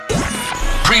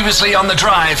Previously on The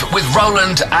Drive with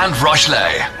Roland and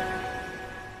Rochley.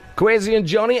 Kwesi and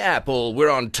Johnny Apple,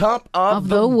 we're on top of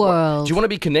the world. Do you want to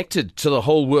be connected to the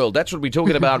whole world? That's what we're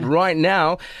talking about right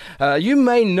now. You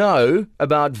may know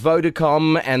about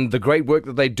Vodacom and the great work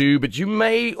that they do, but you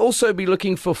may also be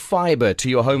looking for fibre to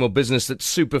your home or business that's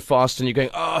super fast, and you're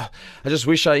going, oh, I just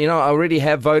wish I already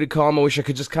have Vodacom. I wish I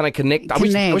could just kind of connect. I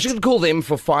wish I could call them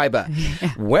for fibre.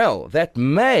 Well, that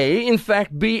may, in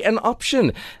fact, be an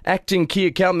option. Acting Key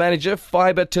Account Manager,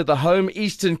 Fibre to the Home,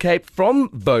 Eastern Cape from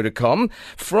Vodacom,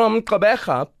 from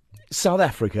Gqeberha, South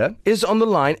Africa, is on the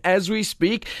line as we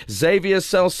speak. Xavier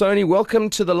Salsoni, welcome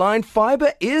to the line.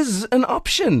 Fibre is an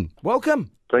option.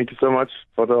 Welcome. Thank you so much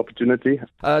for the opportunity.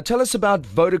 Tell us about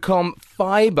Vodacom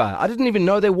Fibre. I didn't even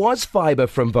know there was fibre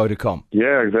from Vodacom.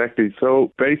 Yeah, exactly.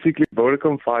 So basically,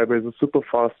 Vodacom Fibre is a super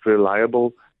fast,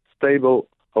 reliable, stable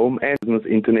home and business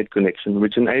internet connection,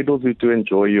 which enables you to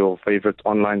enjoy your favorite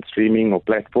online streaming or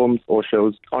platforms or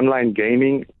shows, online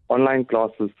gaming, online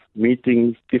classes,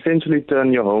 meetings, essentially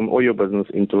turn your home or your business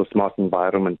into a smart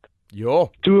environment.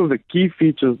 Two of the key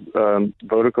features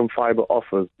Vodacom Fibre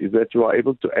offers is that you are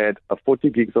able to add a 40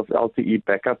 gigs of LTE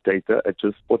backup data at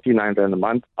just 49 Rand a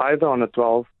month, either on a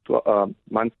 12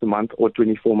 month-to-month or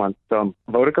 24-month term.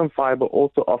 Vodacom Fibre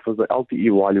also offers the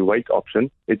LTE while you wait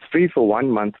option. It's free for 1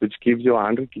 month, which gives you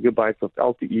 100 gigabytes of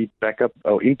LTE backup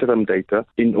or interim data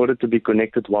in order to be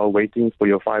connected while waiting for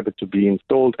your fibre to be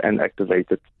installed and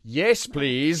activated. Yes,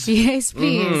 please. Yes,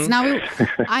 please. Now,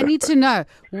 I need to know,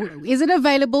 is it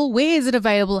available? Where is it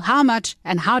available? How much?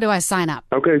 And how do I sign up?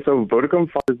 Okay, so Vodacom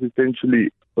Fibre is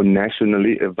essentially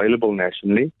available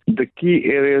nationally. The key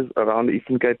areas around the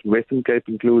Eastern Cape and Western Cape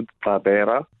include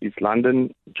Barbera, East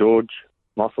London, George,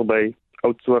 Mossel Bay,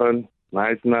 Oudtshoorn,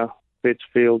 Knysna,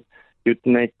 Pitchfield,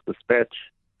 Uitenhage, Dispatch,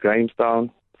 Grahamstown,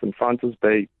 St. Francis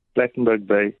Bay, Plettenberg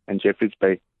Bay, and Jeffreys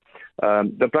Bay.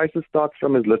 The prices start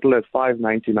from as little as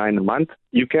 $5.99 a month.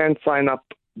 You can sign up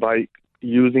by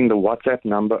using the WhatsApp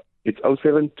number. It's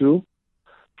 072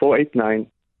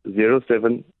 489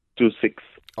 0726.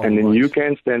 And then you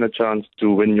can stand a chance to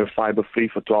win your fibre free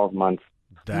for 12 months.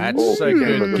 That's a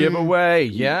good giveaway.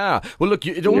 Yeah. Well, look,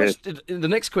 the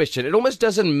next question, it almost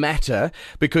doesn't matter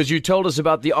because you told us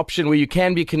about the option where you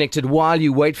can be connected while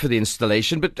you wait for the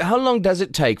installation. But how long does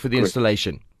it take for the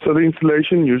installation? So the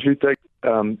installation usually takes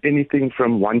anything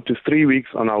from 1 to 3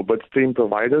 weeks on our bitstream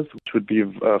providers, which would be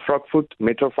Frogfoot,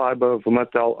 Metro Fibre,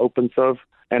 Vumatel, OpenServe.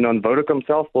 And on Vodacom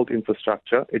self-built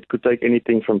infrastructure, it could take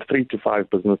anything from 3 to 5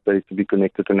 business days to be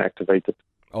connected and activated.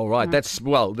 All right.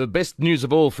 The best news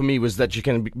of all for me was that you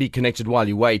can be connected while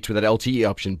you wait with that LTE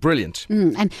option. Brilliant.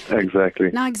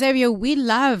 Exactly. Now, Xavier, we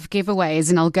love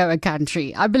giveaways in Algoa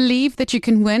country. I believe that you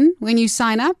can win when you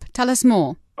sign up. Tell us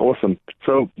more. Awesome.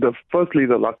 So, firstly,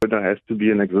 the luck winner has to be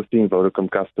an existing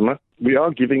Vodacom customer. We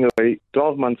are giving away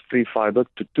 12 months free fibre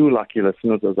to 2 lucky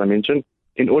listeners, as I mentioned.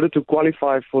 In order to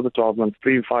qualify for the 12 months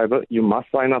free fibre, you must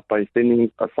sign up by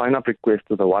sending a sign-up request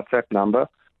to the WhatsApp number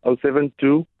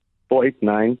 072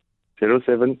 489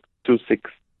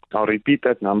 0726. I'll repeat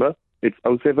that number. It's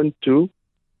 072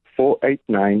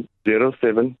 489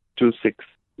 0726.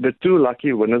 The 2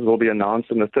 lucky winners will be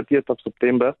announced on the 30th of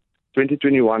September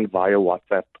 2021 via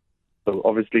WhatsApp. So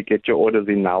obviously get your orders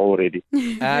in now already.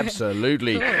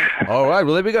 Absolutely. All right.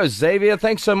 Well, there we go. Xavier,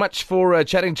 thanks so much for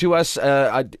chatting to us.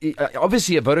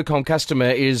 Obviously, a Vodacom customer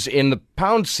is in the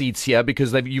pound seats here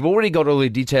because you've already got all the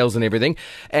details and everything.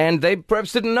 And they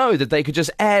perhaps didn't know that they could just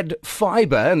add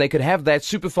fibre and they could have that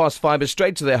super fast fibre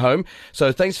straight to their home.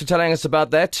 So thanks for telling us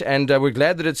about that. And we're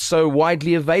glad that it's so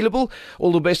widely available.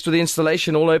 All the best for the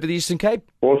installation all over the Eastern Cape.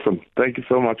 Awesome. Thank you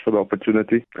so much for the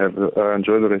opportunity.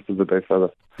 Enjoy the rest of the day, further.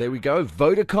 There we go.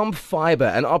 Vodacom Fibre,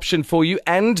 an option for you.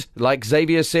 And like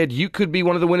Xavier said, you could be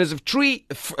one of the winners of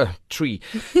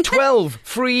 12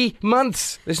 free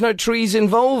months. There's no trees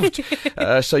involved.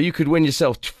 So you could win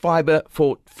yourself fibre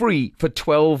for free for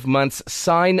 12 months.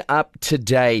 Sign up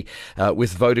today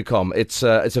with Vodacom. It's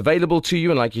available to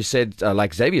you. And like you said,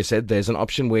 like Xavier said, there's an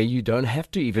option where you don't have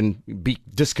to even be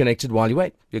disconnected while you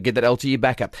wait. You'll get that LTE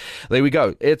backup. There we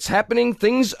go. It's happening.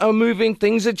 Things are moving.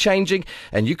 Things are changing.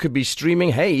 And you could be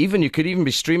streaming. Hey, you could even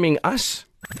be streaming us.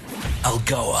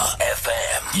 Algoa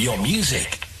FM. Your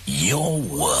music, your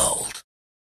world.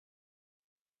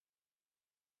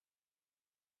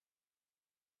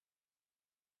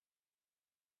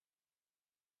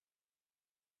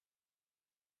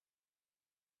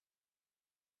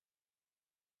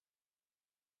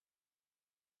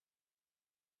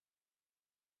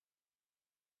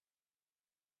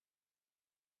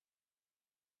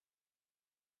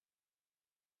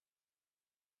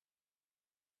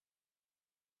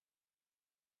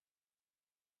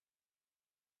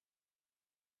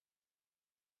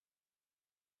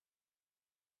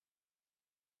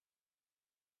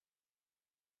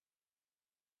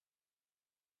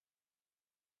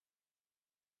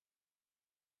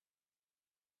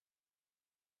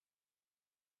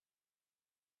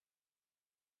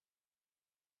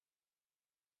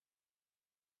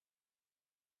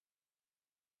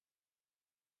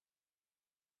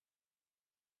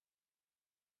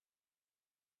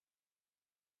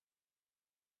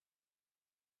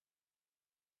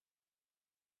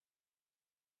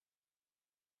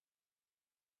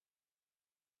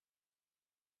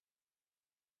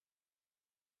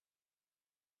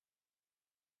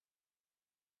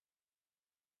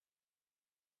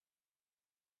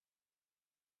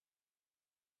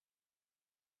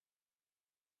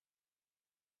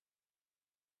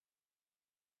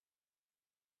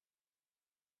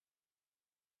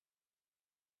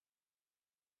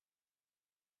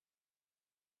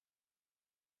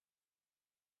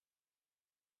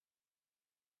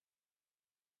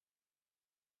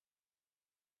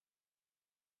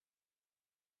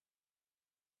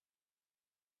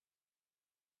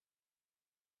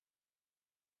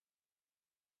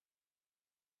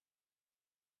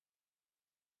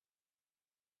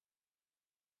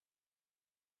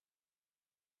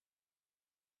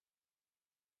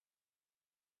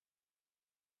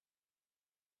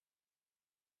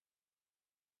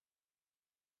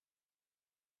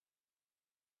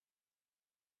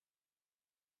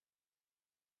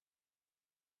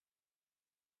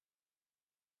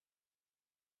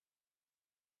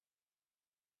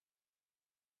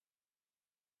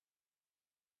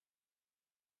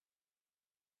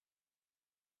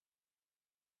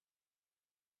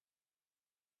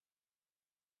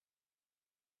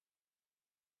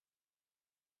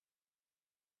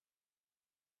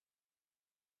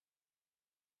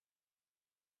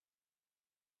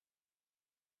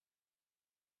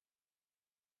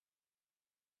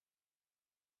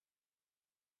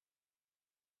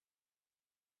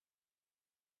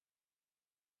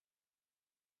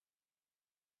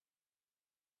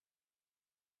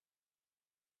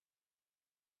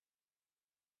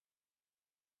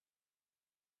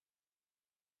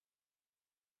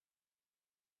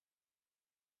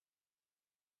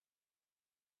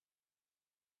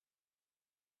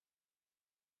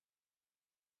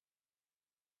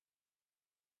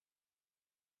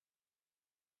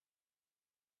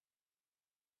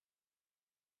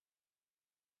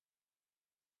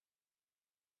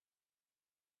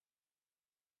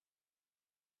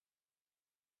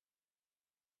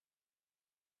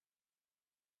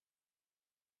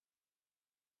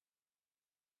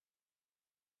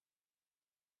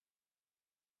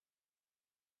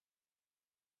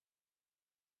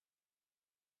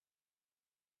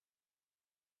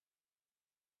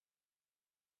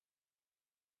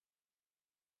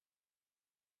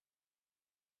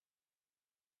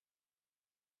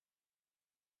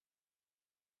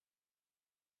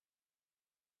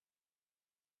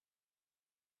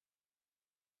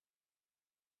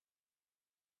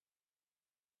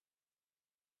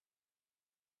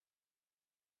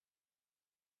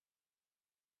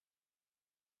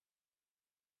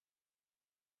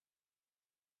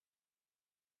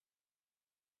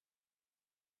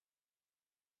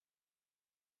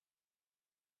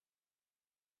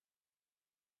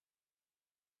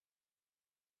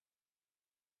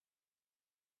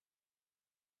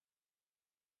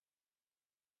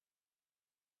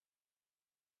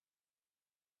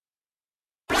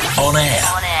 On air.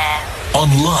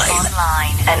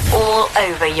 Online. And all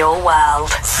over your world.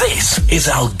 This is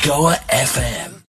Algoa FM.